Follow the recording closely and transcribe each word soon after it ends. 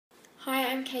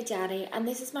I'm Kate Dowdy, and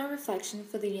this is my reflection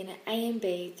for the unit AMB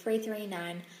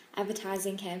 339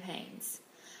 Advertising Campaigns.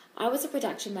 I was a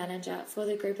production manager for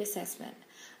the group assessment.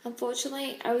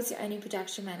 Unfortunately, I was the only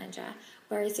production manager,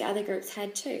 whereas the other groups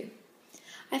had two.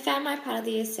 I found my part of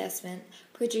the assessment,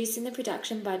 producing the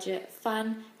production budget,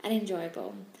 fun and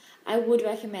enjoyable. I would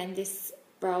recommend this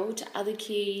role to other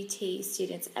QUT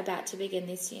students about to begin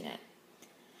this unit.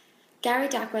 Gary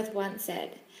Duckworth once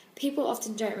said, "People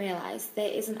often don't realise there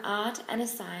is an art and a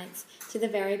science to the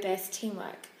very best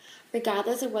teamwork,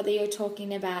 regardless of whether you're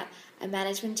talking about a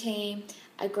management team,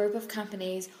 a group of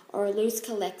companies, or a loose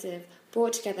collective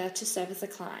brought together to service a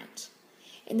client.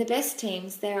 In the best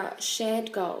teams, there are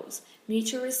shared goals,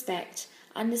 mutual respect,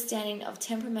 understanding of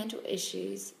temperamental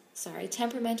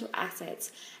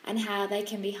assets, and how they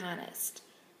can be harnessed."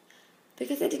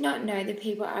 Because I did not know the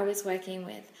people I was working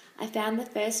with, I found the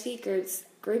first few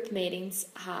group meetings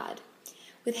hard.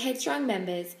 With headstrong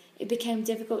members, it became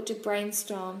difficult to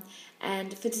brainstorm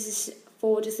and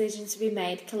for decisions to be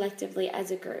made collectively as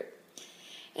a group.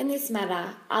 In this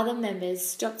matter, other members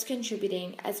stopped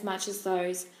contributing as much as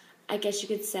those, I guess you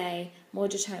could say, more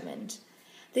determined.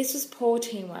 This was poor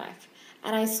teamwork,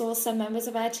 and I saw some members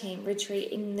of our team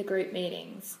retreat in the group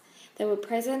meetings. They were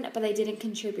present, but they didn't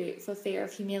contribute for fear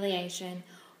of humiliation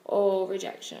or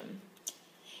rejection.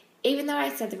 Even though I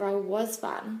said the role was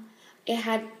fun, it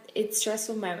had its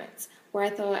stressful moments where I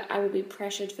thought I would be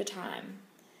pressured for time.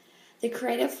 The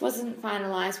creative wasn't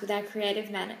finalised with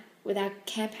our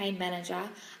campaign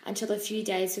manager until a few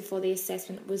days before the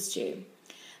assessment was due.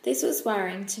 This was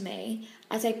worrying to me,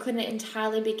 as I couldn't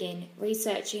entirely begin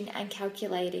researching and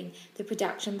calculating the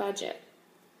production budget.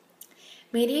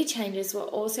 Media changes were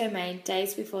also made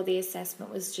days before the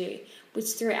assessment was due,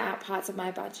 which threw out parts of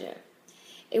my budget.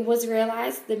 It was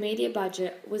realised the media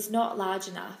budget was not large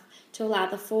enough to allow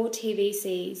the 4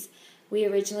 TVCs we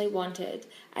originally wanted,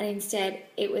 and instead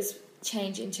it was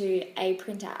changed into a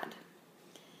print ad.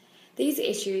 These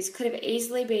issues could have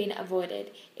easily been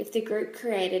avoided if the group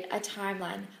created a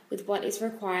timeline with what is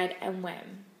required and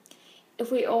when.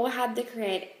 If we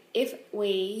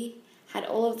had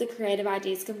all of the creative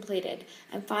ideas completed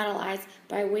and finalised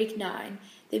by week 9,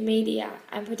 the media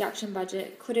and production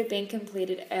budget could have been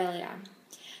completed earlier.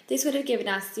 This would have given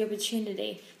us the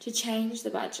opportunity to change the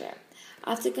budget.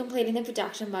 After completing the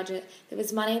production budget, there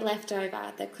was money left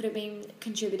over that could have been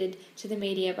contributed to the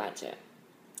media budget.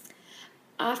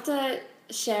 After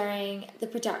sharing the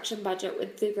production budget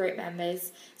with the group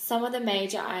members, some of the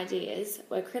major ideas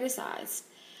were criticised.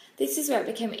 This is where it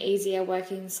became easier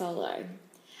working solo.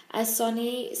 As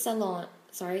Sonny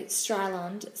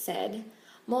Stryland said,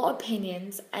 "More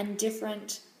opinions and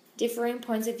differing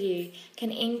points of view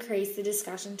can increase the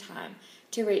discussion time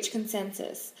to reach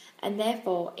consensus and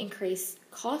therefore increase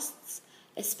costs,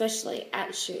 especially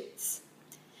at shoots."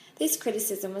 This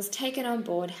criticism was taken on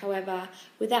board, however,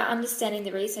 without understanding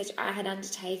the research I had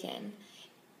undertaken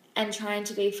and trying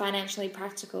to be financially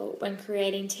practical when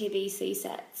creating TVC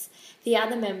sets. The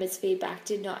other members' feedback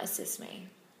did not assist me.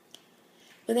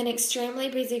 With an extremely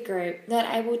busy group,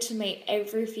 not able to meet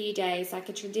every few days like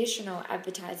a traditional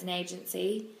advertising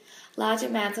agency, large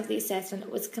amounts of the assessment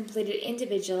was completed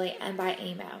individually and by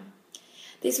email.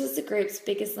 This was the group's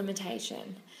biggest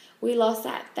limitation. We lost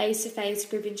that face-to-face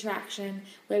group interaction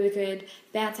where we could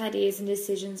bounce ideas and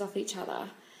decisions off each other.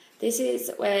 This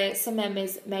is where some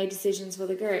members made decisions for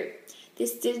the group.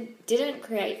 This didn't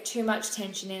create too much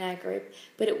tension in our group,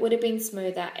 but it would have been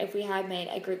smoother if we had made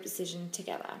a group decision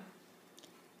together.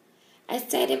 As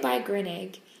stated by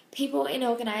Grinig, people in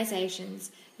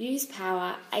organisations use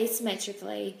power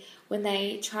asymmetrically when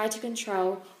they try to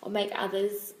control or make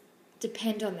others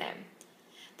depend on them.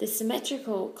 The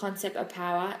symmetrical concept of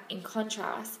power, in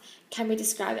contrast, can be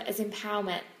described as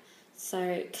empowerment,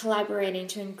 so collaborating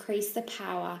to increase the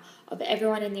power of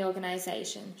everyone in the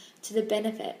organisation to the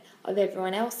benefit of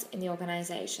everyone else in the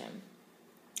organisation.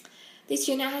 This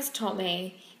unit has taught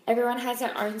me everyone has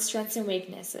their own strengths and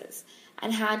weaknesses,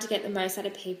 and how to get the most out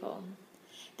of people.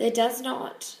 There does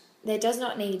not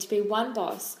need to be one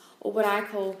boss, or what I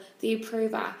call the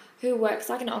approver, who works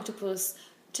like an octopus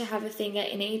to have a finger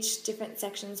in each different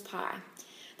section's pie.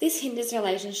 This hinders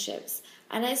relationships,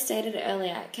 and as stated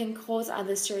earlier, can cause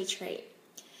others to retreat.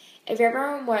 If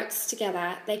everyone works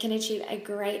together, they can achieve a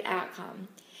great outcome.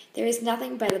 There is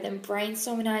nothing better than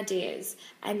brainstorming ideas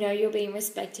and know you're being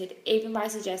respected, even by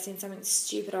suggesting something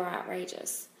stupid or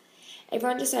outrageous.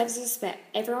 Everyone deserves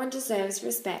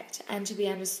respect and to be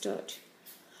understood.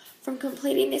 From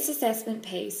completing this assessment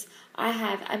piece, I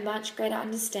have a much greater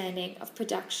understanding of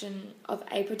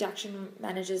a production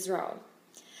manager's role.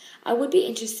 I would be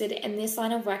interested in this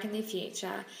line of work in the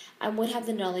future and would have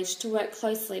the knowledge to work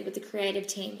closely with the creative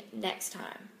team next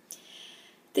time.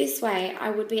 This way, I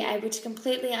would be able to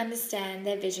completely understand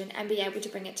their vision and be able to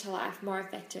bring it to life more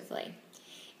effectively.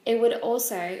 It would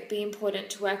also be important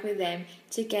to work with them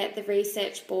to get the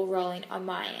research ball rolling on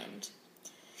my end.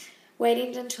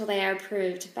 Waiting until they are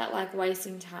approved felt like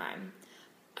wasting time.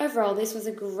 Overall, this was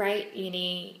a great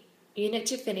unit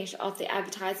to finish off the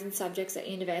advertising subjects at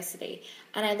university,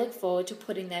 and I look forward to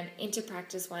putting them into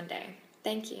practice one day.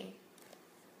 Thank you.